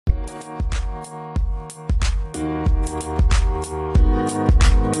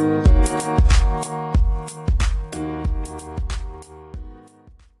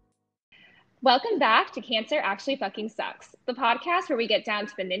Welcome back to Cancer Actually Fucking Sucks, the podcast where we get down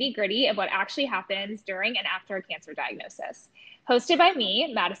to the nitty-gritty of what actually happens during and after a cancer diagnosis. Hosted by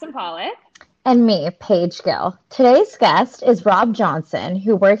me, Madison Pollock. And me, Paige Gill. Today's guest is Rob Johnson,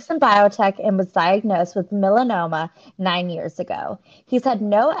 who works in biotech and was diagnosed with melanoma 9 years ago. He's had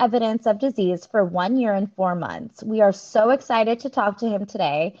no evidence of disease for 1 year and 4 months. We are so excited to talk to him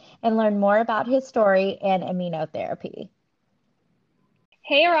today and learn more about his story and immunotherapy.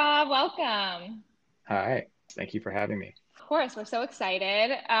 Hey, Rob, welcome. Hi, thank you for having me. Of course, we're so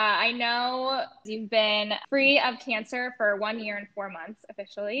excited. I know you've been free of cancer for 1 year and 4 months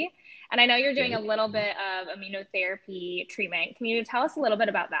officially, and I know you're doing a little bit of immunotherapy treatment. Can you tell us a little bit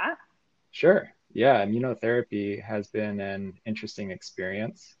about that? Sure. Yeah, immunotherapy has been an interesting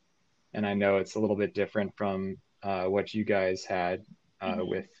experience, and I know it's a little bit different from what you guys had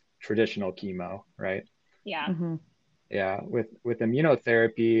with traditional chemo, right? Yeah. Mm-hmm. Yeah, with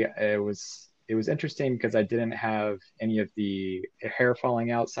immunotherapy, it was interesting because I didn't have any of the hair falling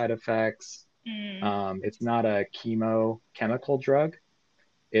out side effects. It's not a chemical drug.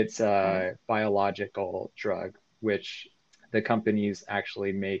 It's a biological drug, which the companies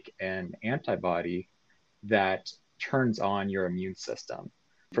actually make an antibody that turns on your immune system.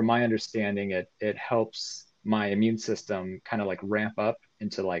 From my understanding, it helps my immune system kind of like ramp up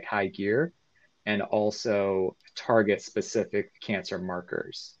into like high gear and also target specific cancer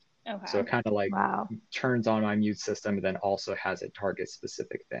markers. Okay. So it kind of like Wow. turns on my immune system and then also has it target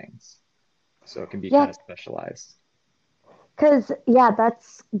specific things. So it can be Yeah. kind of specialized. Because, yeah,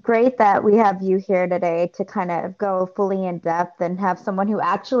 that's great that we have you here today to kind of go fully in depth and have someone who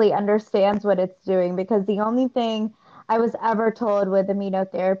actually understands what it's doing. Because the only thing I was ever told with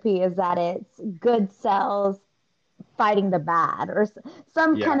immunotherapy is that it's good cells fighting the bad or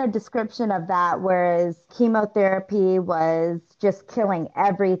some Yeah. kind of description of that, whereas chemotherapy was just killing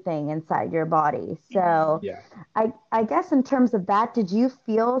everything inside your body. So Yeah. I guess in terms of that, did you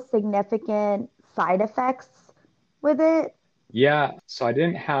feel significant side effects with it? Yeah, so I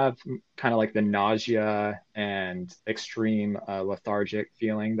didn't have kind of like the nausea and extreme lethargic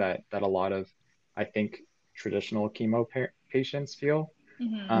feeling that a lot of, I think, traditional chemo patients feel.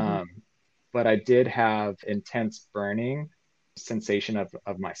 Mm-hmm. Um, but I did have intense burning sensation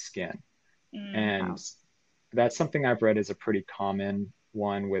of my skin. And Wow. that's something I've read is a pretty common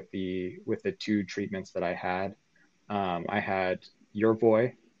one with the two treatments that I had. I had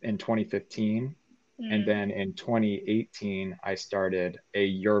Yervoy in 2015, and then in 2018 I started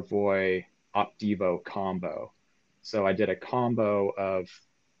a Yervoy Opdivo combo. So I did a combo of,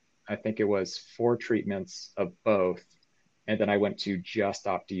 I think it was 4 treatments of both, and then I went to just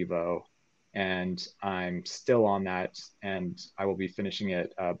Opdivo, and I'm still on that, and I will be finishing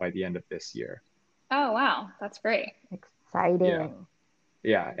it by the end of this year. Oh, wow. That's great. Yeah, Exciting.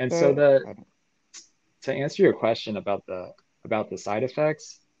 yeah. And so Very the exciting. to answer your question about the side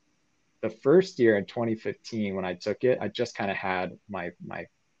effects, the first year in 2015 when I took it, I just kind of had my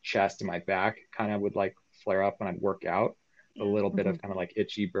chest and my back kind of would like flare up when I'd work out, a little bit Mhm. of kind of like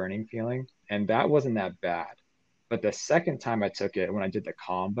itchy burning feeling, and that wasn't that bad. But the second time I took it, when I did the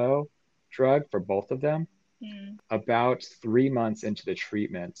combo drug for both of them, Mm. about 3 months into the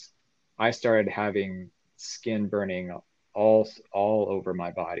treatment, I started having skin burning all over my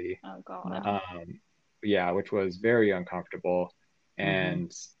body. Oh, God. Wow. Yeah, which was very uncomfortable. Mhm.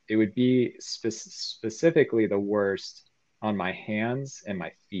 And it would be specifically the worst on my hands and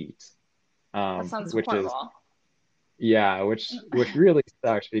my feet, That sounds which is, horrible. yeah, which really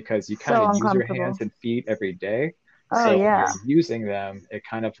sucks because you kind So of use your uncomfortable. hands and feet every day. Oh, So when yeah. you're using them, it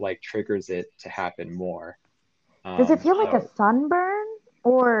kind of like triggers it to happen more. Does it feel like a So sunburn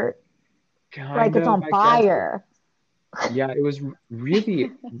or like kind it's of, on I guess. fire? Yeah, it was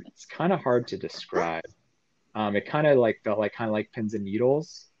really, it's kind of hard to describe. It kind of like felt like kind of like pins and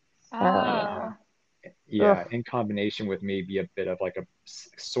needles. Oh, yeah. Oh, Yeah, Ugh. in combination with maybe a bit of like a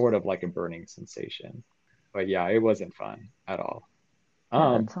sort of like a burning sensation. But yeah, it wasn't fun at all. Yeah,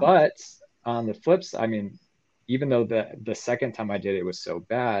 that sounds. But on the flips, I mean, even though the second time I did it was so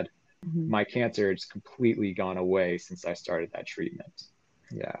bad, Mhm. my cancer has completely gone away since I started that treatment.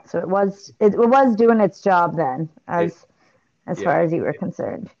 Yeah. So it was doing its job then, It, as far yeah. as you were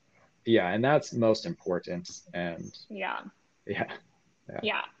concerned. Yeah, and that's most important. And yeah. yeah, yeah.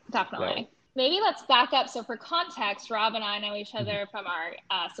 Yeah, So definitely. Maybe let's back up. So, for context, Rob and I know each mhm. other from our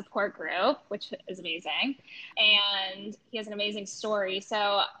support group, which is amazing. And he has an amazing story.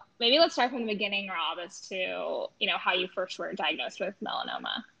 So, maybe let's start from the beginning, Rob, as to, how you first were diagnosed with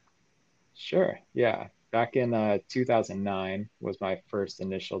melanoma. Sure. Yeah. back in 2009 was my first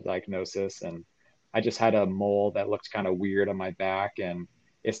initial diagnosis, and I just had a mole that looked kind of weird on my back, and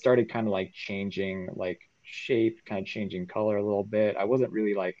it started kind of like changing like shape, kind of changing color a little bit. I wasn't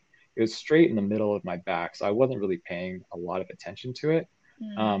really like it was straight in the middle of my back, so I wasn't really paying a lot of attention to it.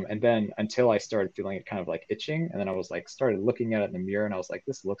 Mm. And then until I started feeling it kind of like itching, and then I was like started looking at it in the mirror, and I was like,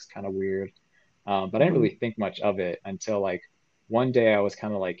 this looks kind of weird. But I didn't Mhm. really think much of it until like one day I was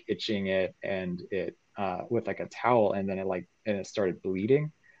kind of like itching it and it with like a towel, and then it started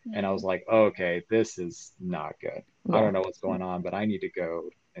bleeding, and I was Mm. like, oh, okay, this is not good. I Yeah. don't know what's going on, but I need to go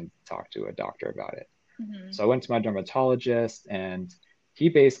and talk to a doctor about it. Mhm. So I went to my dermatologist, and he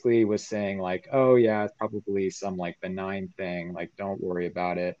basically was saying like, oh yeah, it's probably some like benign thing, like don't worry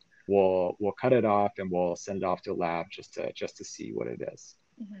about it. We'll cut it off and we'll send it off to a lab just to see what it is.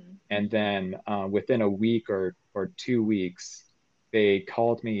 Mhm. And then within a week or 2 weeks, they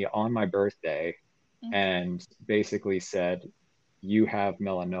called me on my birthday Okay. and basically said, you have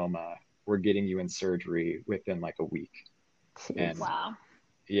melanoma. We're getting you in surgery within like a week. Jeez. And Wow.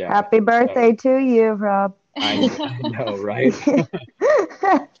 yeah, Happy birthday so to you, Rob. I know, right?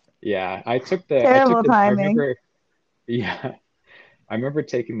 Yeah, I took Terrible the I timing. remember yeah, I remember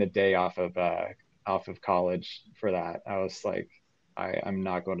taking the day off of college for that. I was like, I'm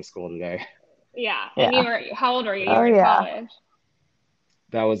not going to school today. Yeah. And Yeah. how old were you? You Oh were in yeah. college.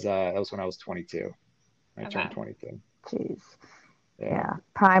 That was when I was 22. I turned Okay. 22. Jeez. Yeah. Yeah.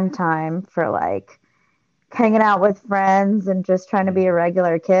 Prime time for like hanging out with friends and just trying to be a Mhm.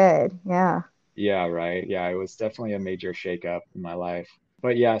 regular kid. Yeah. Yeah, right. Yeah, it was definitely a major shakeup in my life.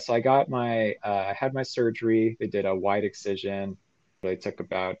 But yeah, so I had my surgery. They did a wide excision. They took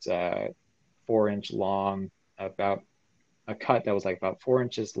about 4 inch long, about a cut that was like about 4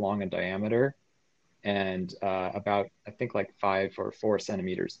 inches long in diameter, and about I think like 5 or 4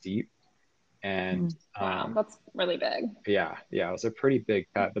 centimeters deep. And Mm. Wow. That's really big. yeah, it was a pretty big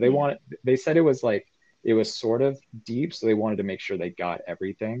cut. But Mhm. they said it was like it was sort of deep, so they wanted to make sure they got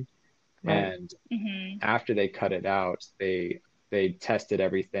everything. Right. And Mhm. after they cut it out, they tested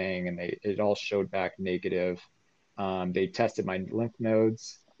everything, and it all showed back negative. They tested my lymph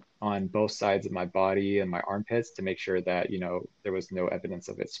nodes on both sides of my body and my armpits to make sure that there was no evidence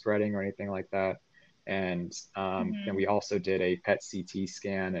of it spreading or anything like that. And then Mhm. we also did a PET CT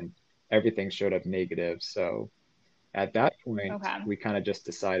scan, and everything showed up negative. So at that point, Okay. we kind of just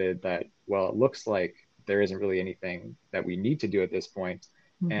decided that, well, it looks like there isn't really anything that we need to do at this point.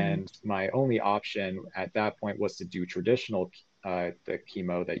 Hmm. And my only option at that point was to do traditional the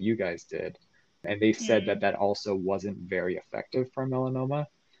chemo that you guys did. And they said that Mm. that also wasn't very effective for melanoma.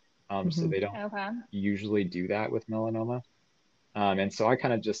 So Hmm. they don't Okay. usually do that with melanoma. And so I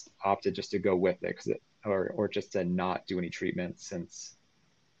kind of just opted just to go with it, or just to not do any treatment, since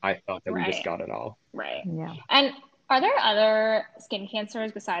I thought that we just Right. got it all. Right. Yeah. And are there other skin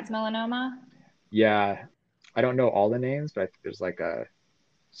cancers besides melanoma? Yeah, I don't know all the names, but I think there's like a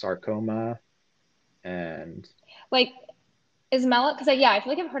sarcoma and Like, is mel? Because yeah, I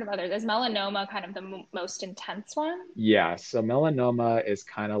feel like I've heard of others. Is melanoma kind of the most intense one? yeah, so melanoma is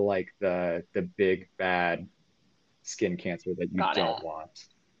kind of like the big bad skin cancer that you Got don't it. want.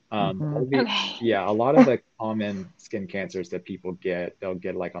 Hmm. All the Okay. Yeah, a lot of the common skin cancers that people get, they'll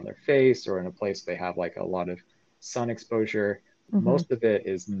get like on their face or in a place they have like a lot of sun exposure. Hmm. Most of it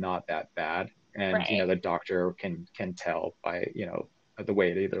is not that bad, and Right. the doctor can tell by the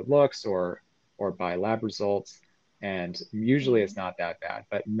way it either looks or by lab results. And usually it's Mm. not that bad,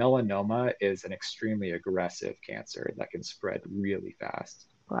 but melanoma is an extremely aggressive cancer that can spread really fast.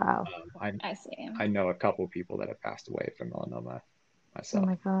 Wow. Um, I I see. I know a couple people that have passed away from melanoma Oh myself.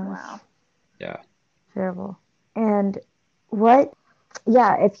 my gosh. Wow. Yeah. Terrible. And what,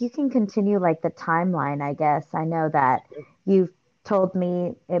 yeah, if you can continue like the timeline, I guess. I know that you've told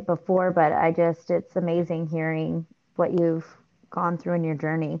me it before, but it's amazing hearing what you've gone through in your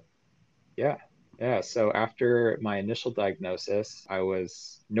journey. Yeah. Yeah. So after my initial diagnosis, I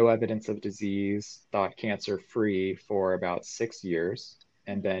was no evidence of disease, thought cancer free for about 6 years.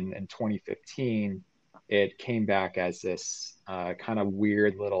 And then Mm. in 2015, it came back as this kind of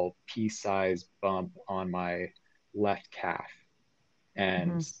weird little pea-sized bump on my left calf.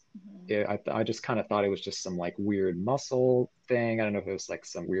 And Hmm. Mhm. I just kind of thought it was just some like weird muscle thing. I don't know if it was like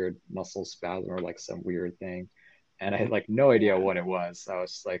some weird muscle spasm or like some weird thing. And I had like no idea Yeah. what it was. So I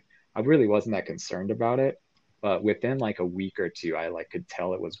was just like, I really wasn't that concerned about it. But within like a week or two, I like could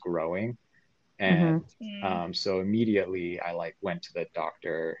tell it was growing. Hmm. And Mm. so immediately I like went to the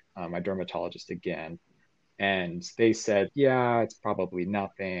doctor, my dermatologist again, and they said, yeah, it's probably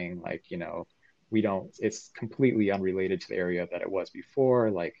nothing. Like, we don't, it's completely unrelated to the area that it was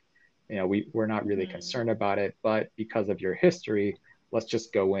before. Like, we're not really Mm. concerned about it, but because of your history, let's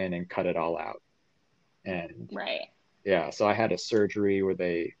just go in and cut it all out. And Right. yeah, so I had a surgery where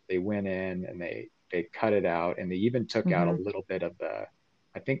they went in and they cut it out, and they even took out a Mm-hmm. little bit of the,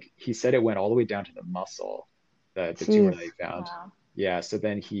 I think he said it went all the way down to the muscle, the tumor that Jeez. he found. Wow. Yeah, so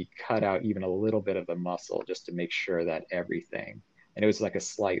then he cut out even a little bit of the muscle just to make sure that everything, and it was like a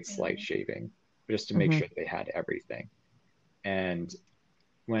slight Mm. shaving, just to make Mm-hmm. sure that they had everything. And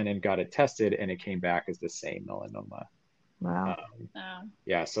went and got it tested, and it came back as the same melanoma. Wow. Oh.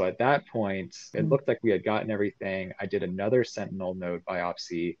 Yeah, so at that point, it Mm-hmm. looked like we had gotten everything. I did another sentinel node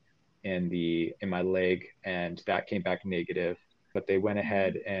biopsy in my leg, and that came back negative. But they went Mm.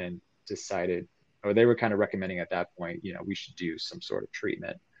 ahead and decided, or they were kind of recommending at that point, we should do some sort of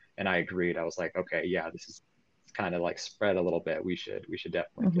treatment. And I agreed. I was like, okay, yeah, this is kind of like spread a little bit. We should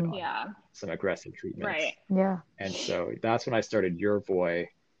definitely get Mm-hmm. on Yeah. some aggressive Right. treatments. Yeah. And so that's when I started Yervoy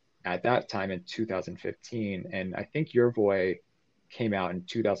at that time in 2015. And I think Yervoy came out in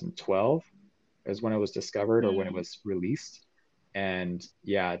 2012 is when it was discovered or when it Mm. was released. And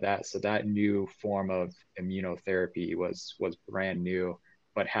yeah, that new form of immunotherapy was brand new,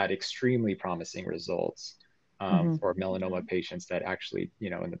 but had extremely promising results Mm-hmm. for melanoma Mhm. patients that actually,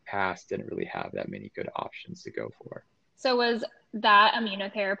 in the past didn't really have that many good options to go for. So was that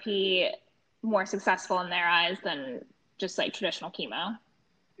immunotherapy more successful in their eyes than just like traditional chemo?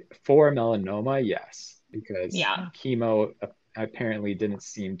 For melanoma, yes, because Yeah. chemo apparently didn't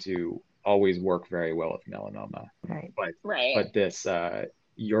seem to always work very well with melanoma. Right. But Right. but this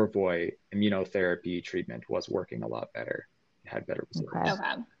Yervoy immunotherapy treatment was working a lot better. It had better Okay. results.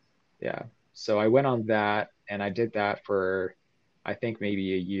 Okay. Yeah. So I went on that and I did that for I think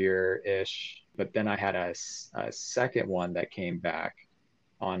maybe a year-ish. But then I had a second one that came back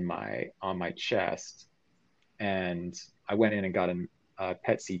on my chest, and I went in and got a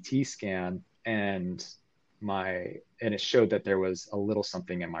PET CT scan, and it showed that there was a little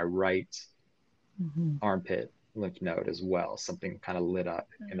something in my right Mm-hmm. armpit lymph node as well. Something kind of lit up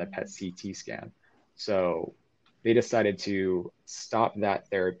in the PET Mm. CT scan. So they decided to stop that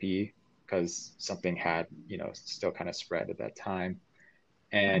therapy because something had, still kind of spread at that time,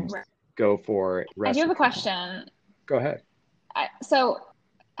 and Right. Right. go for I do have aggressive a treatment. question. Go ahead. So,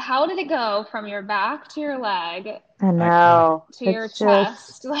 how did it go from your back to your leg I I know, know. to your It's just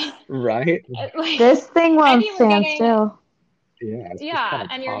chest? Like, right? like, this thing and won't you were stand getting, still. Yeah, it's just kind yeah, of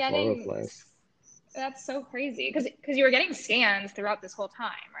and you're pop all over the getting, place. that's so crazy because you were getting scans throughout this whole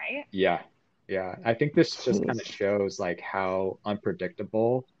time, right? Yeah, yeah. I think this just kind of Jeez. shows like how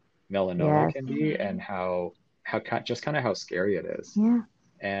unpredictable melanoma Yes. can be, and Mm-hmm. just kind of how scary it is. Yeah.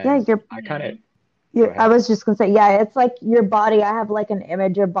 Yeah. And I kind of Mm-hmm. go I ahead. was just gonna say, yeah, it's like your body. I have like an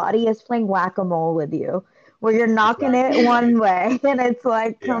image. Your body is playing whack-a-mole with you, where you're knocking it Exactly right. one way and it's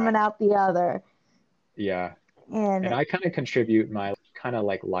like Yeah, coming out the other. yeah. And And I kind of contribute my kind of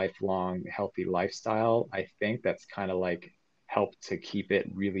like lifelong healthy lifestyle. I think that's kind of like helped to keep it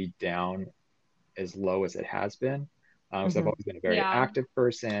really down as low as it has been. Because I've hmm always been a very Yeah. active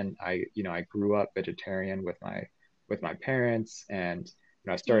person. I grew up vegetarian with my parents, and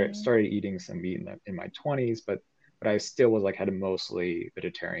I Mm. started eating some meat in my 20s, but I still was like had a mostly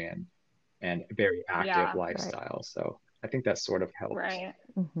vegetarian and very active Yeah. right. lifestyle. So I think that sort of helped Right.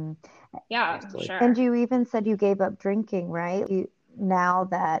 hmm Yeah, mostly. And sure. you even said you gave up drinking, right? Now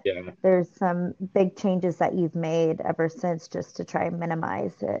that Yeah, there's some big changes that you've made ever since, just to try and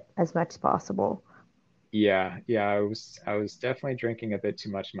minimize it as much as possible. yeah. I was definitely drinking a bit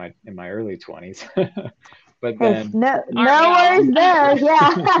too much in my early 20s, but Hey, then no, Aren't we no all? worries there. Yeah,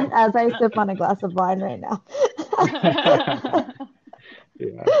 as I sip on a glass of wine right now.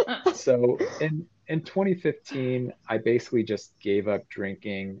 yeah. So in 2015, I basically just gave up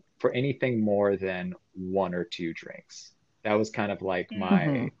drinking for anything more than one or two drinks. That was kind of like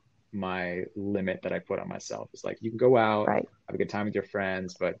hmm my limit that I put on myself. It's like you can go out, Right. have a good time with your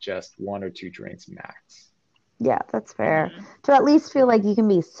friends, but just one or two drinks max. Yeah, that's fair. Mhm. To at least feel like you can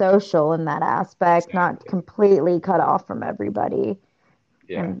be social in that aspect, not Exactly. completely cut off from everybody.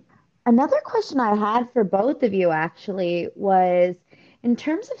 Yeah. And another question I had for both of you actually was in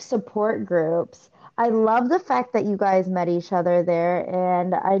terms of support groups, I love the fact that you guys met each other there.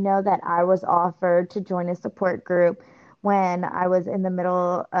 And I know that I was offered to join a support group when I was in the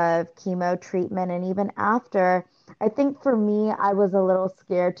middle of chemo treatment. And even after, I think for me, I was a little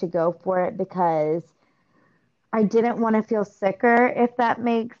scared to go for it because I didn't want to feel sicker, if that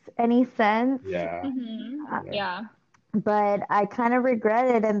makes any sense. Yeah. Mhm. Uh, Yeah. Yeah. but I kind of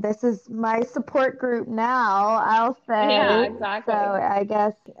regret it, and this is my support group now, I'll Yeah, say. So exactly. I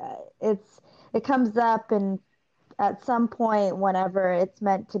guess it comes up, and at some point whenever it's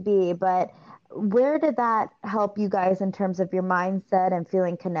meant to be. But where did that help you guys in terms of your mindset and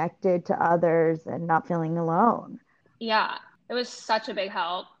feeling connected to others and not feeling alone? Yeah, it was such a big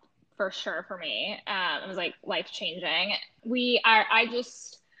help for sure for me. It was like life changing.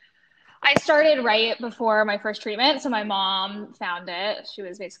 I started right before my first treatment. So my mom found it. She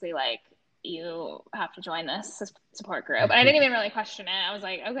was basically like, you have to join this support group. And I didn't even really question it. I was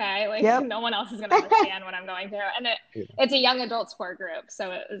like, okay, like Yep. no one else is going to understand what I'm going through. And it's a young adult support group. So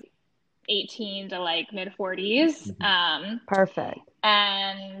it was 18 to like mid 40s. Perfect.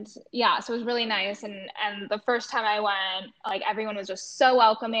 And yeah, so it was really nice. And the first time I went, like everyone was just so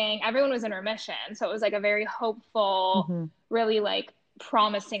welcoming. Everyone was in remission. So it was like a very hopeful, really like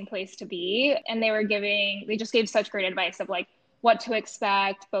promising place to be. And they just gave such great advice of like what to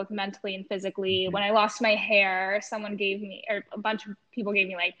expect, both mentally and physically. When I lost my hair, or a bunch of people gave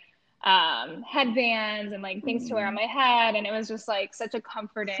me like headbands and like things to wear on my head. And it was just like such a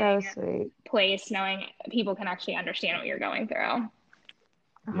comforting place knowing people can actually understand what you're going through.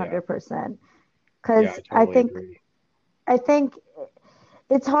 100%. Because yeah, I totally agree. I think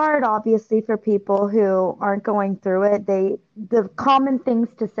it's hard, obviously, for people who aren't going through it. The common things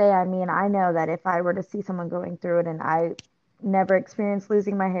to say, I mean, I know that if I were to see someone going through it and I never experienced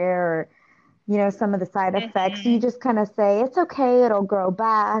losing my hair or, some of the side effects, you just kind of say, it's okay, it'll grow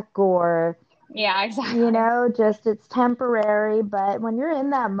back, or, yeah, exactly. Just it's temporary. But when you're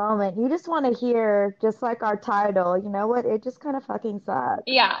in that moment, you just want to hear, just like our title, you know what? It just kind of fucking sucks.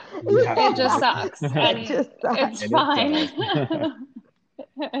 Yeah, it just sucks. And It just sucks. It's fine.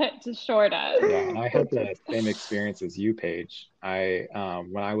 It just sure does. Yeah, and I had the same experience as you, Paige.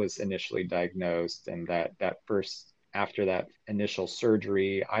 When I was initially diagnosed and after that initial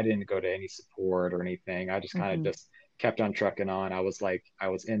surgery, I didn't go to any support or anything. I just kind of just kept on trucking on. I was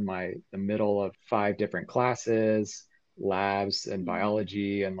in the middle of 5 different classes, labs and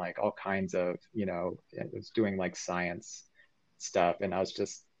biology and like all kinds of, I was doing like science stuff, and I was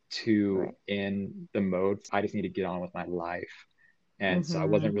just too in the mode. I just need to get on with my life. And so I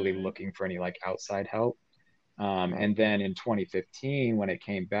wasn't really looking for any like outside help. And then in 2015, when it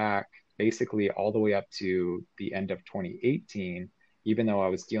came back, basically all the way up to the end of 2018, even though I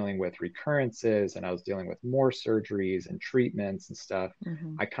was dealing with recurrences and I was dealing with more surgeries and treatments and stuff,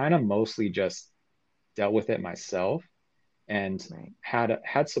 I kind of mostly just dealt with it myself and had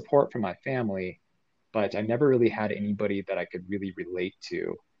support from my family, but I never really had anybody that I could really relate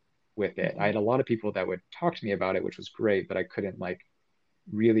to with it. I had a lot of people that would talk to me about it, which was great, but I couldn't like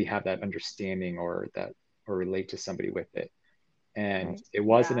really have that understanding or relate to somebody with it. And it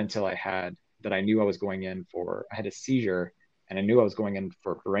wasn't until I had that I knew I had a seizure and I knew I was going in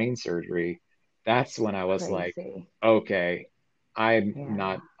for brain surgery. That's when I was like, okay, I'm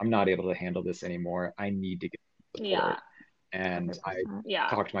not able to handle this anymore. I need to get support. And 100%. I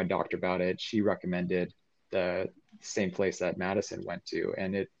talked to my doctor about it. She recommended the same place that Madison went to,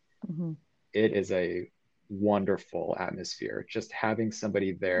 and it is a wonderful atmosphere. Just having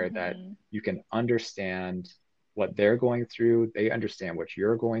somebody there that you can understand what they're going through, they understand what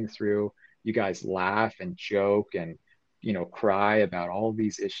you're going through. You guys laugh and joke and cry about all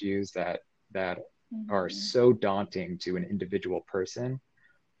these issues that are so daunting to an individual person.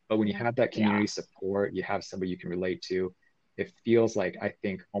 But when you have that community support, you have somebody you can relate to, it feels like, I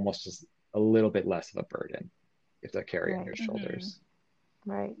think, almost just a little bit less of a burden you have to carry on your shoulders.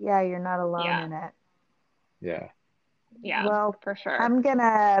 Right. Yeah, you're not alone in it. Yeah. Yeah, well, for sure. I'm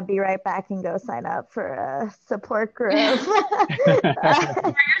gonna be right back and go sign up for a support group. For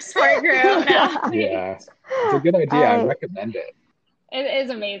your support group. Yeah. It's a good idea. I recommend it. It is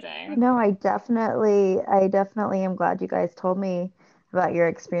amazing. No, I definitely am glad you guys told me about your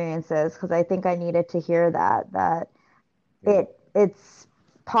experiences, because I think I needed to hear that it's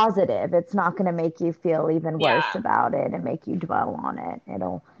positive. It's not going to make you feel even worse about it and make you dwell on it.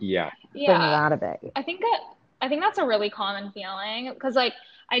 It'll bring you out of it. I think that's a really common feeling, because like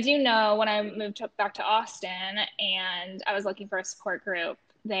I do know when I moved back to Austin and I was looking for a support group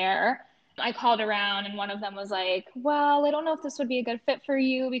there, I called around and one of them was like, well, I don't know if this would be a good fit for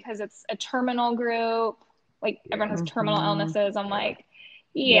you because it's a terminal group. Like everyone has terminal illnesses. I'm like,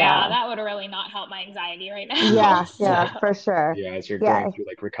 that would really not help my anxiety right now. Yeah, for sure. Yeah, as you're going through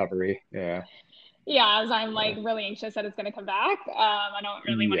like recovery. Yeah, as I'm like really anxious that it's going to come back. I don't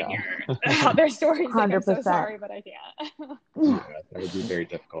really want to hear about their stories. 100%. Like, I'm so sorry, but I can't. Yeah, that would be very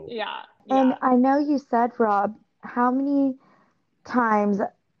difficult. Yeah. And I know you said, Rob, how many times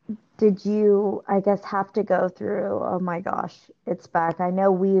did you, I guess, have to go through, oh my gosh, it's back? I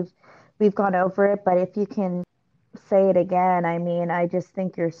know we've gone over it, but if you can say it again, I mean, I just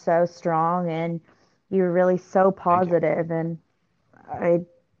think you're so strong, and you're really so Thank you. positive, and I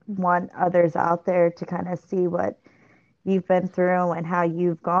want others out there to kind of see what you've been through and how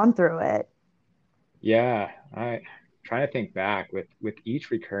you've gone through it. Yeah, I trying to think back with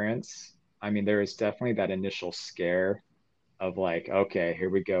each recurrence. I mean, there is definitely that initial scare of like, okay, here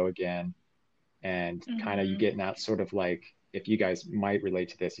we go again. And kind of you Mm-hmm. get in that sort of like, if you guys might relate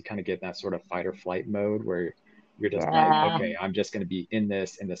to this, you kind of get in that sort of fight or flight mode where you're just like, Yeah. okay, I'm just going to be in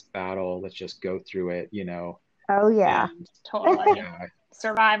this battle. Let's just go through it, you know. Oh, yeah. And Totally. yeah,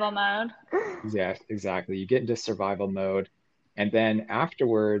 Survival mode. yeah, exactly. You get into survival mode, and then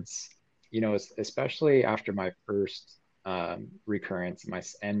afterwards, you know, especially after my first recurrence, my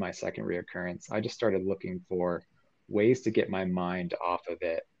second reoccurrence, I just started looking for ways to get my mind off of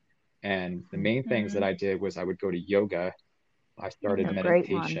it. And the main things that Mm-hmm. I did was I would go to yoga. I It's started a Mm-hmm. great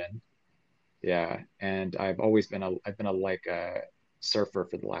one. meditation. Yeah, and I've been a like a surfer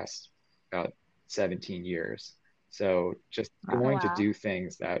for the last about 17 years. So just Oh, Wow. going to wow. do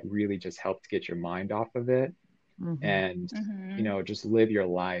things that really just help to get your mind off of it Hmm. and Mm-hmm. just live your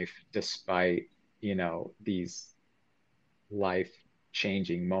life despite, these life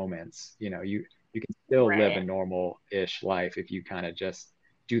changing moments. You can still live a Right. normal-ish life if you kind of just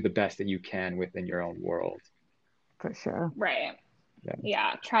do the best that you can within your own world. For sure. Right. Yeah.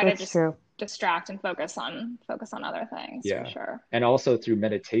 Yeah. Try to That's just true. distract and focus on other things for Yeah. sure. And also through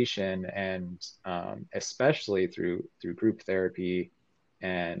meditation and especially through group therapy,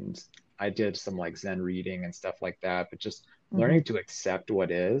 and I did some like Zen reading and stuff like that, but just Hmm. learning to accept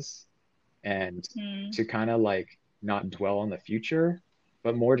what is and Mm. to kind of like not dwell on the future,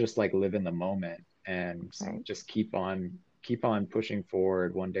 but more just like live in the moment and Right. just keep on pushing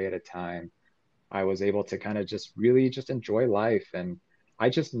forward one day at a time. I was able to kind of just really just enjoy life. And I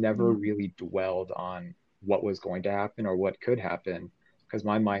just never Yeah. really dwelled on what was going to happen or what could happen because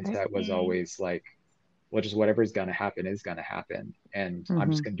my Right. mindset was Mm. always like, well, just whatever's going to happen is going to happen. And I'm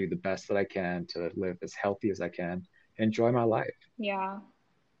Hmm. just going to do the best that I can to live as healthy as I can and enjoy my life. Yeah.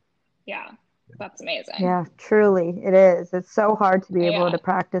 Yeah. That's amazing. Yeah, truly, it is. It's so hard to be able Yeah. to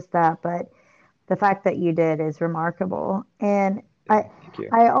practice that, but the fact that you did is remarkable. And Yeah, I, thank you.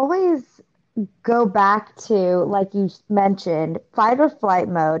 I always go back to, like you mentioned, fight or flight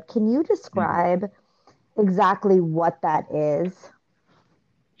mode. Can you Mhm. describe exactly what that is?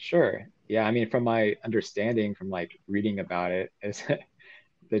 Sure. Yeah, I mean, from my understanding, from like reading about it, is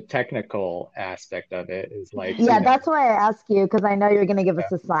the technical aspect of it is like, Yeah, that's why I ask you because I know you're going to give us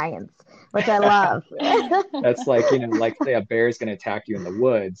the science, which I love. that's like, like say a bear is going to attack you in the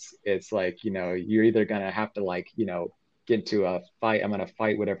woods. It's like, you're either going to have to like, get into a fight. I'm going to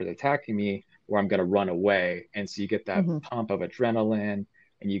fight whatever's attacking me, or I'm going to run away. And so you get that Hmm. pump of adrenaline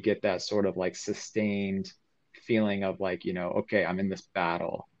and you get that sort of like sustained feeling of like, okay, I'm in this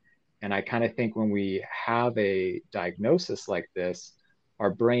battle. And I kind of think when we have a diagnosis like this,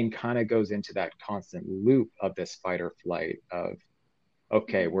 our brain kind of goes into that constant loop of this fight or flight of,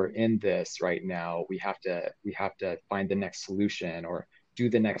 okay, we're Mm. in this right now. We have to find the next solution or do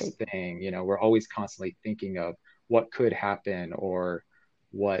the Right. next thing. We're always constantly thinking of what could happen or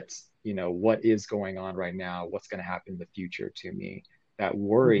what is going on right now, what's going to happen in the future to me. That Hmm.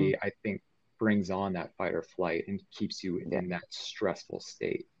 worry, I think, brings on that fight or flight and keeps you Yeah. in that stressful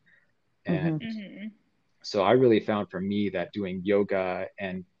state. Hmm. And Mm-hmm. so I really found for me that doing yoga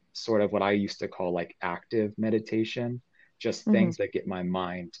and sort of what I used to call like active meditation, just Hmm. things that get my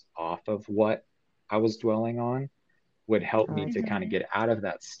mind off of what I was dwelling on, would help Oh, me I to see. kind of Mm-hmm. get out of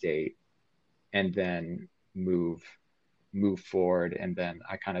that state and then move move forward. And then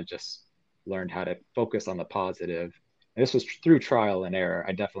I kind of just learned how to focus on the positive. And this was through trial and error.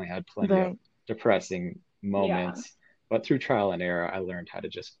 I definitely had plenty of Right. depressing Yeah. moments, but through trial and error, I learned how to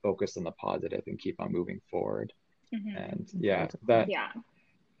just focus on the positive and keep on moving forward. Mm-hmm. And yeah, Beautiful. Yeah.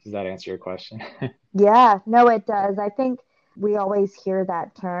 does that answer your question? Yeah, no, it does. I think we always hear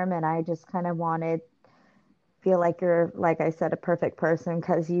that term, and I just kind of wanted feel like you're, like I said, a perfect person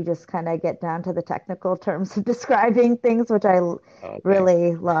because you just kind of get down to the technical terms of describing things, which Thanks.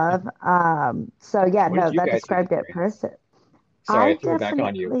 really love. So yeah, What did no, you that guys described it experience? perfect. Sorry, I I threw it back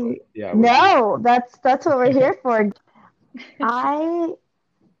on you, but definitely yeah, what did you? no, that's what we're here for. I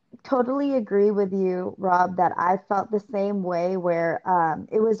totally agree with you, Rob, that I felt the same way where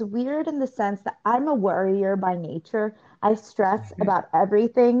it was weird in the sense that I'm a worrier by nature. I stress Mhm. about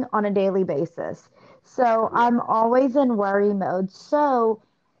everything on a daily basis. So Yeah. I'm always in worry mode. So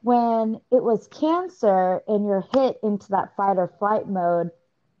when it was cancer and you're hit into that fight or flight mode,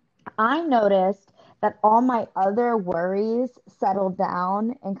 I noticed that all my other worries settled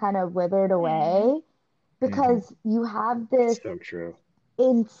down and kind of withered Mm. away Hmm. because you have this So true.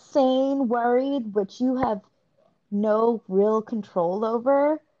 insane worried, which you have no real control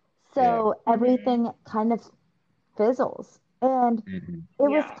over. Yeah. So everything kind of fizzles. And Hmm. it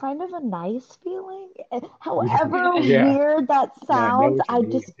was Yeah. kind of a nice feeling. Yeah. However Yeah. weird that No, I know sounds, what you I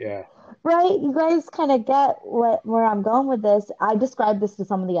mean. just, Yeah. right? You guys kind of get where I'm going with this. I described this to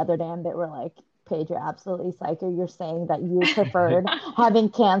someone the other day, and they were like, Paige, you're absolutely psycho. You're saying that you preferred having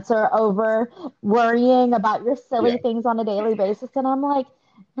cancer over worrying about your silly Yeah. things on a daily basis. And I'm like,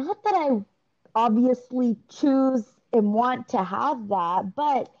 not that I obviously choose and want to have that,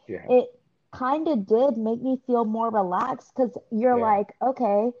 but Yeah. it kind of did make me feel more relaxed because you're Yeah. like,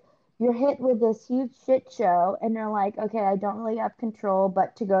 okay, you're hit with this huge shit show, and you're like, okay, I don't really have control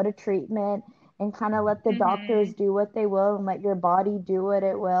but to go to treatment and kind of let the doctors Hmm. do what they will and let your body do what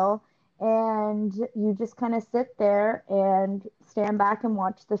it will. And you just kind of sit there and stand back and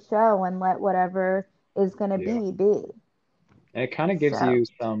watch the show and let whatever is going to Yeah. be. And it kind of gives So, you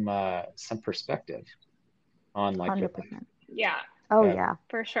some perspective on like your life. 100%. Yeah, Oh, Yeah. yeah.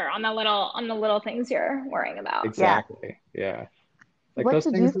 for sure. On the little things you're worrying about. Yeah. Exactly. Yeah. Like What those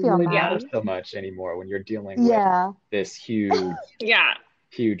did you things don't feel, really Yeah. matter Maddie? so much anymore when you're dealing with Yeah, this huge, Yeah.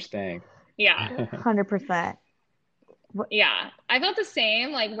 huge thing. Yeah. 100%. Yeah. I felt the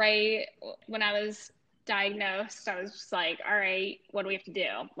same. Like right when I was diagnosed, I was just like, all right, what do we have to do?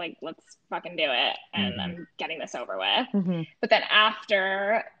 Like, let's fucking do it. And Hmm. I'm getting this over with. Hmm. But then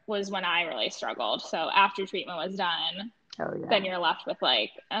after was when I really struggled. So after treatment was done, Oh, yeah. then you're left with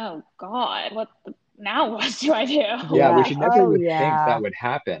like, oh God, now what do I do? Yeah, Yeah. which you never Oh, would think yeah. that would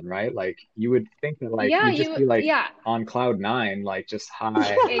happen, right? Like you would think that like Yeah, you'd just be like yeah, on cloud nine, like just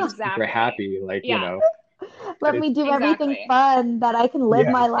high, super exactly. happy, like, Yeah, but Let it's me do everything exactly. fun that I can live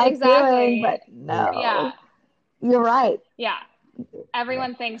yeah, my life doing, Exactly. but yeah, Yeah, no. You're right. yeah. yeah,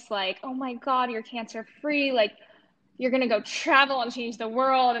 Everyone thinks like, oh my God, you're cancer free. Like you're gonna go travel and change the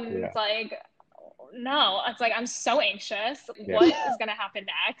world. And yeah, it's like, no, it's like I'm so anxious. yeah, What is gonna happen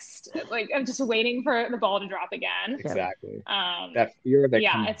next? Like I'm just waiting for the ball to drop again. Yep. exactly. Um, That fear of it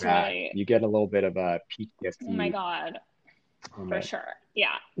yeah, comes it's back. really, You get a little bit of a oh my PTSD God, from for it. sure.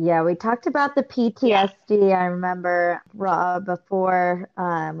 Yeah, Yeah, we talked about the yeah. PTSD. I remember, Rob, before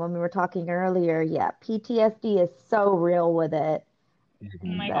when we were talking earlier. Yeah, PTSD is so real with it Oh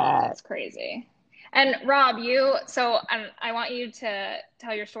Hmm. my God, that, it's crazy. And Rob, I want you to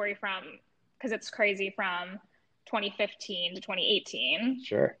tell your story because it's crazy from 2015 to 2018.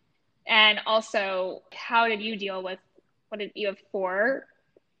 Sure. And also, how did you deal with, what did you have, four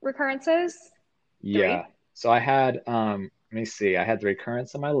recurrences? Yeah. Three? So I had let me see, I had the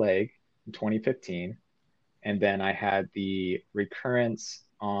recurrence on my leg in 2015, and then I had the recurrence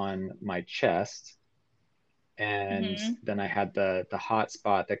on my chest, and Mm-hmm. then I had the hot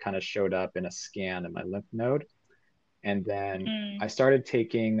spot that kind of showed up in a scan in my lymph node. And then I Mm. started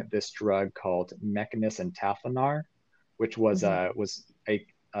taking this drug called Mekinist and Taflonar, which mhm. was a,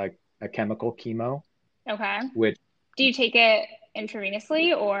 a chemical chemo, Okay. which Do you take it intravenously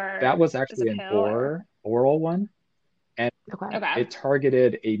that or was as a actually an pill or? oral one. And Okay. Okay. it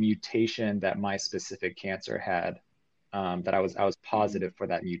targeted a mutation that my specific cancer had, that I was Mm. positive for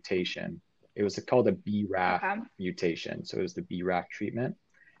that mutation. It was called a BRAF Okay. mutation. So it was the BRAF treatment.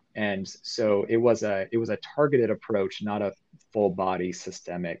 And so it was a targeted approach, not a full body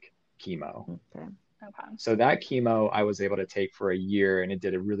systemic chemo. Okay. Okay. So that chemo I was able to take for a year, and it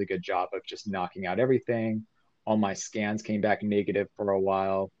did a really good job of just knocking out everything. All my scans came back negative for a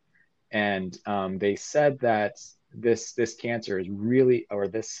while, and they said that this cancer is really, or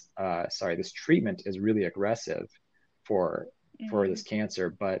this treatment is really aggressive for Mm-hmm. this cancer,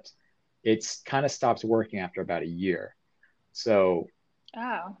 but it's kind of stopped working after about a year. So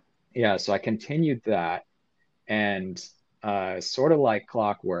Oh. yeah, so I continued that, and sort of like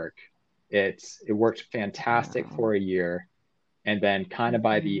clockwork, it worked fantastic Wow. for a year, and then kind of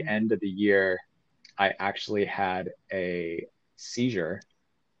by the Hmm. end of the year, I actually had a seizure.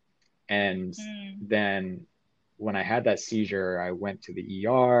 And Mm. then when I had that seizure, I went to the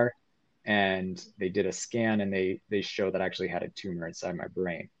ER, and they did a scan, and they showed that I actually had a tumor inside my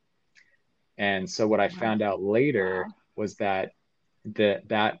brain. And so what I Wow. found out later Wow. was that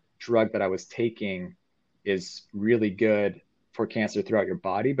that drug that I was taking is really good for cancer throughout your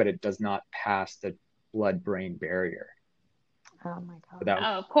body, but it does not pass the blood-brain barrier. Oh my So that, gosh.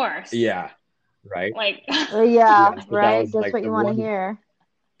 Oh, of course. yeah, right? Like Yeah, Yeah, so that right? was Just like what the you want to one, hear.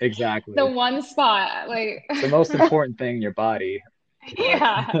 the exactly. one spot, like It's the most important thing in your body, but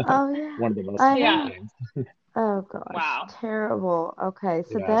yeah. Oh, yeah. one of the most I important Yeah. know. things. Oh gosh. Wow. Terrible. Okay,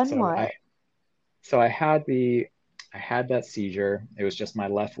 so Yeah, then what? so I had that seizure. It was just my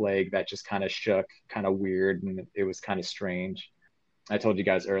left leg that just kind of shook, kind of weird, and it was kind of strange. I told you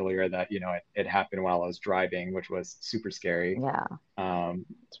guys earlier that, it happened while I was driving, which was super scary. Yeah. Um,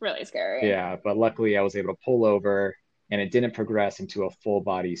 It's really scary. yeah, but luckily I was able to pull over and it didn't progress into a full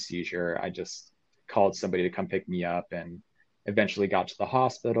body seizure. I just called somebody to come pick me up and eventually got to the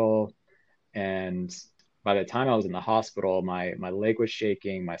hospital. And by the time I was in the hospital, my leg was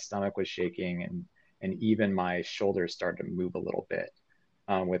shaking, my stomach was shaking, and even my shoulders started to move a little bit,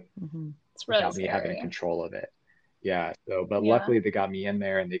 Mm-hmm. It's really without me having scary. control of it. Yeah. So, but Yeah. luckily they got me in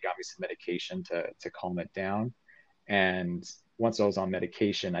there and they got me some medication to calm it down. And once I was on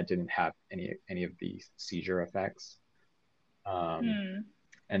medication, I didn't have any of the seizure effects. Um, Hmm.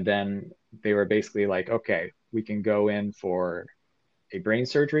 and then they were basically like, okay, we can go in for a brain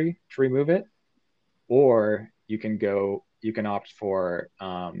surgery to remove it, or you can opt for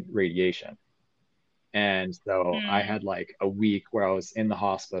radiation. And so I Hmm. had like a week where I was in the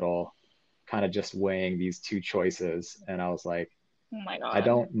hospital, kind of just weighing these two choices. And I was like, Oh my I God.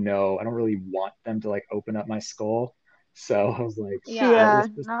 don't know. I don't really want them to like open up my skull. So I was like, well, Yeah. Yeah,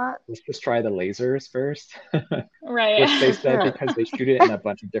 not let's just try the lasers first, which they Right. for said sure. because they shoot it in a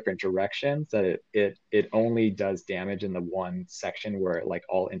bunch of different directions that it only does damage in the one section where it like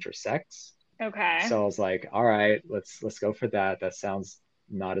all intersects. Okay. So I was like, all right, let's go for that. That sounds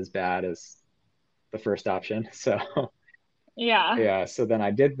not as bad as the first option. So Yeah. yeah, so then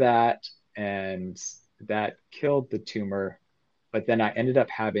I did that and that killed the tumor, but then I ended up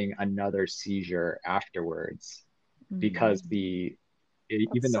having another seizure afterwards because Mm,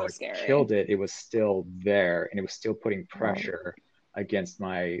 That's even though so it scary. killed it, it was still there and it was still putting right. pressure against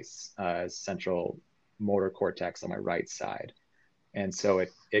my central motor cortex on my right side. And so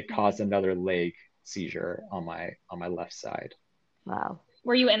it caused Hmm. another leg seizure on my left side. Wow.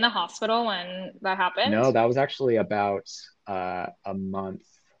 Were you in the hospital when that happened? No, that was actually about a month.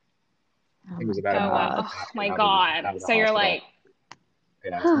 I Oh think it was my about a Oh month wow. gosh. Oh my after out God. of the So you're hospital. like,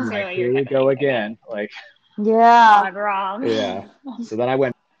 Yeah, so I'm like, so you're here we go kidding. Okay. again. Like, Yeah. God, Rob. yeah. So then I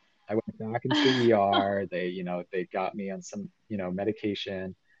went back into the ER. They got me on some,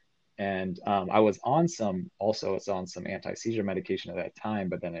 medication. And I was on some anti-seizure medication at that time,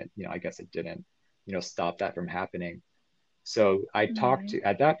 but then I guess it didn't, stop that from happening. So Hmm.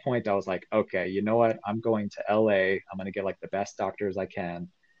 at that point, I was like, okay, you know what? I'm going to LA. I'm going to get like the best doctors I can.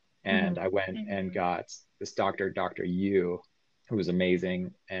 And Hmm. I went and Hmm. got this doctor, Dr. Yu, who was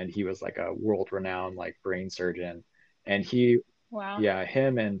amazing. And he was like a world renowned like brain surgeon. And Wow. yeah,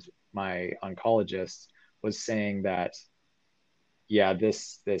 him and my oncologist was saying that, yeah,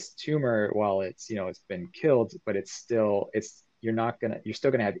 this tumor, while it's been killed, but you're still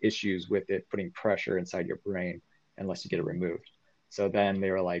gonna have issues with it putting pressure inside your brain unless you get it removed. So then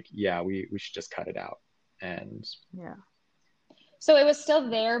they were like, yeah, we should just cut it out. And Yeah. So it was still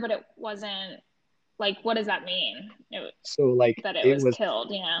there, but it wasn't like, what does that mean? so like That it was killed.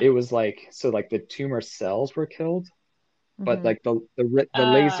 Yeah. it was like so like the tumor cells were killed, but Hmm. like the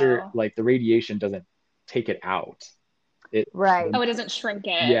laser, Oh. like the radiation doesn't take it out. It Right. Oh, it doesn't shrink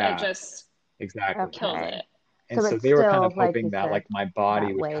it. It Yeah, just exactly. kills Okay. it. And So so it's they were kind of still, like hoping you that said, like my body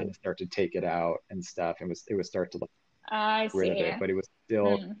that would kind weight. of start to take it out and stuff, and it would start to like I rid of see. it, but it was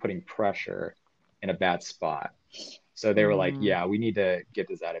still Mm. putting pressure in a bad spot. So they were like, Mm. yeah, we need to get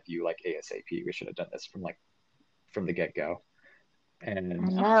this out of you like ASAP. We should have done this from the get-go. I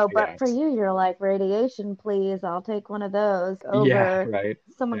And know, but yeah, for you, you're like, radiation, please. I'll take one of those yeah, over right.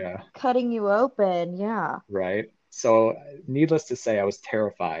 someone Yeah, cutting you open. Yeah. right. So needless to say, I was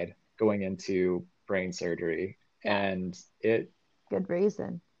terrified going into brain surgery. Yeah. And it Good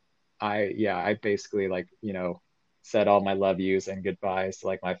reason. I basically like, said all my love yous and goodbyes to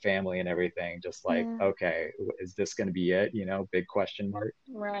like my family and everything, just like, Yeah. okay, is this going to be it? Big question mark.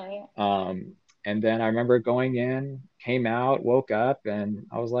 Right. Um, and then I remember going in, came out, woke up, and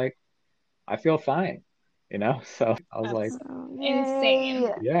I was like, I feel fine. So I was like, That's Oh, insane.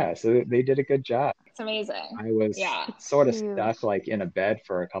 yay. yeah, so they did a good job. It's amazing. I was Yeah. It's sort of stuck huge. like in a bed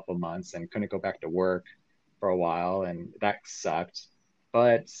for a couple months and couldn't go back to work for a while, and that sucked.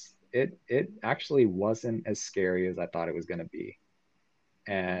 But it actually wasn't as scary as I thought it was going to be.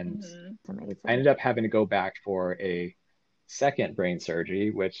 And Hmm. It's I amazing. ended up having to go back for a second brain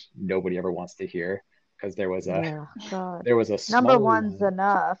surgery, which nobody ever wants to hear because Yeah. God. there was a Number smaller one's one,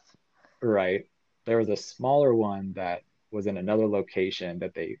 enough. right? There was a smaller one that was in another location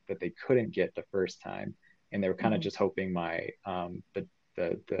that they couldn't get the first time, and they were kind of Hmm. just hoping my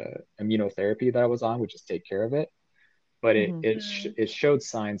the immunotherapy that I was on would just take care of it. But Hmm. it showed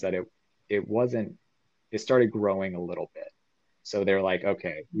signs that it wasn't. It started growing a little bit. So they're like,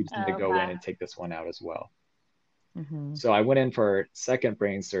 okay, we just need to go in Okay. and take this one out as well. Hmm. So I went in for second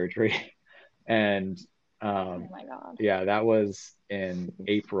brain surgery, and Oh my God. Yeah, that was in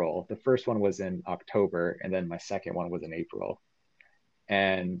April. The first one was in October, and then my second one was in April.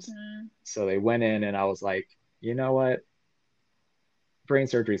 And so they went in, and I was like, you know what? Brain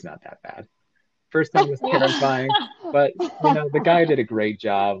surgery is not that bad. First time was terrifying, but the guy did a great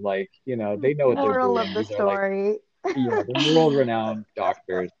job. Like, they know what they're Moral of doing. the These are like, story. yeah, they're world-renowned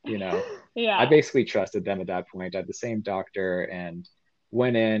doctors. I Yeah. basically trusted them at that point. I had the same doctor and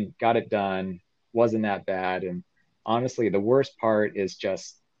went in, got it done, wasn't that bad. And honestly, the worst part is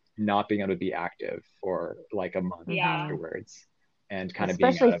just not being able to be active for like a month Yeah. afterwards and kind of being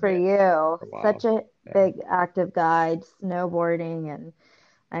Especially out of for it you, for a while. such a Yeah. big active guy, snowboarding and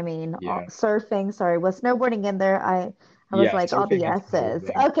I mean Yeah. surfing. Sorry, was snowboarding in there? I was Yeah, like all the surfing and S's.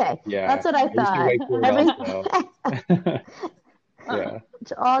 snowboarding. Okay, Yeah. that's what I I used to thought. wakeboard Every also. Yeah.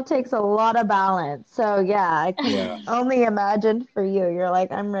 it all takes a lot of balance. So yeah, I Yeah. can only imagine for you. You're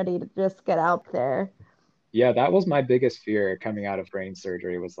like, I'm ready to just get out there. Yeah, that was my biggest fear coming out of brain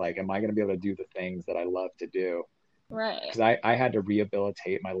surgery was like, am I going to be able to do the things that I love to do? Right. Because I had to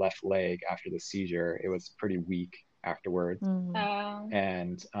rehabilitate my left leg after the seizure. It was pretty weak afterwards.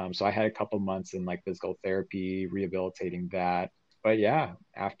 And so I had a couple months in like physical therapy, rehabilitating that. But yeah,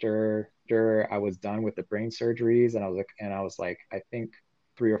 after I was done with the brain surgeries and I was like, I think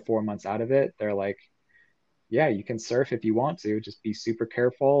 3 or 4 months out of it, they're like, yeah, you can surf if you want to. Just be super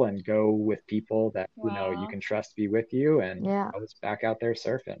careful and go with people that you can trust be with you. And Yeah. I was back out there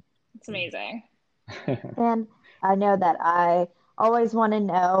surfing. It's amazing. And I know that I always want to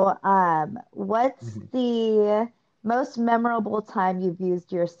know what's the most memorable time you've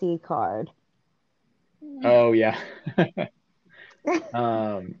used your C card? Oh yeah.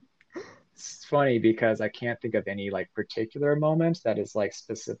 It's funny because I can't think of any like particular moment that is like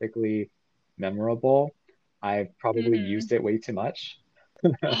specifically memorable. I've probably used it way too much.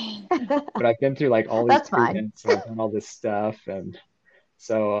 But I've been through like all these That's fine. treatments and I've done all this stuff. And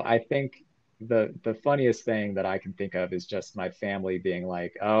so I think the funniest thing that I can think of is just my family being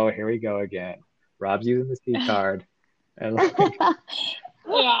like, oh, here we go again. Rob's using the C card. And like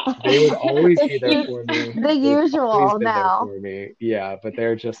Yeah. they would always be there for me. The They've always usual been there now. for me. Yeah, but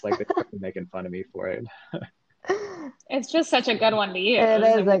they're just like they're making fun of me for it. It's just such a good one to use. It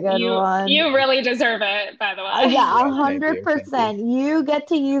is a good one. You really deserve it, by the way. Yeah, Thank you. 100%. You get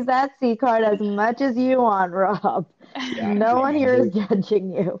to use that C card as much as you want, Rob. Yeah, No one here is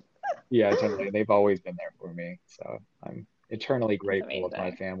judging you. Yeah, totally. They've always been there for me. So I'm eternally grateful of my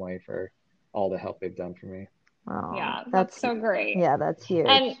amazing. family for all the help they've done for me. Oh, Yeah, that's so great. Yeah, that's huge.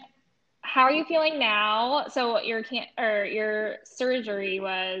 And how are you feeling now? So your surgery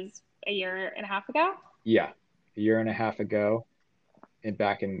was a year and a half ago? Yeah, a year and a half ago, and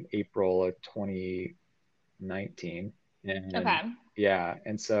back in April of 2019. And Okay. yeah,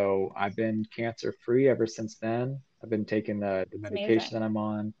 and so I've been cancer free ever since then. I've been taking the medication that I'm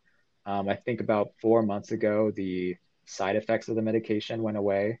on. I think about 4 months ago, the side effects of the medication went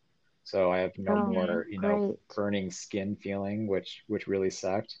away. So I have no more, great. burning skin feeling, which really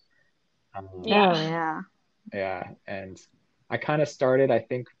sucked. Yeah. Yeah. And I kind of started, I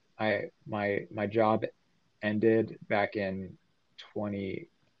think my job ended back in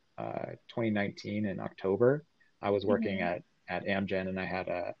 2019 in October. I was working at Amgen and I had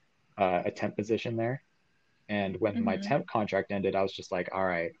a temp position there. And when my temp contract ended, I was just like, all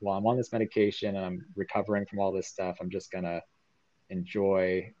right, well, I'm on this medication and I'm recovering from all this stuff. I'm just gonna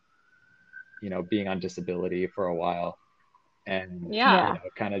enjoy, being on disability for a while and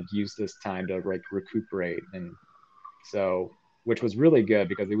kind of use this time to like recuperate. And so, which was really good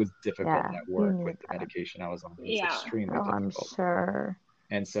because it was difficult at work with the medication I was on. It was extremely difficult. I'm sure.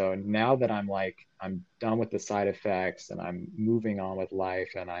 And so now that I'm done with the side effects and I'm moving on with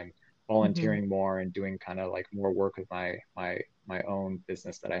life and I'm volunteering more and doing kind of like more work with my own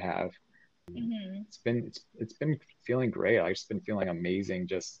business that I have. It's been feeling great. I've just been feeling amazing,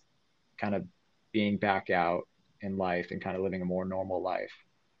 just kind of being back out in life and kind of living a more normal life.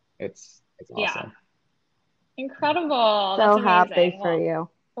 It's awesome. Yeah. Incredible. So That's happy for you.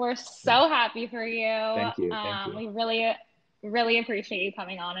 We're so happy for you. Thank you. Thank you. We really appreciate you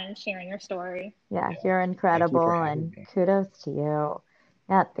coming on and sharing your story. Yeah, you're incredible and kudos to you.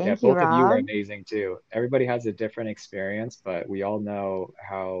 Yeah, thank you, both Rob. of you are amazing too. Everybody has a different experience, but we all know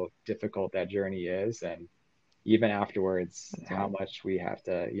how difficult that journey is. And even afterwards, how much we have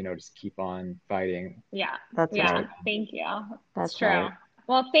to, just keep on fighting. Yeah. That's right. Thank you. That's true. Right.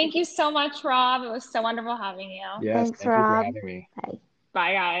 Well, thank you so much, Rob. It was so wonderful having you. Yes, Thanks, thank Rob. you for having me. Bye.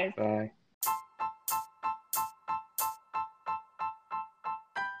 Bye, guys. Bye.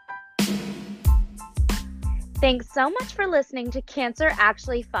 Thanks so much for listening to Cancer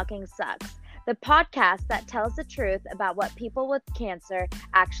Actually Fucking Sucks. the podcast that tells the truth about what people with cancer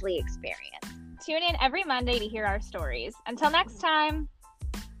actually experience. Tune in every Monday to hear our stories. Until next time.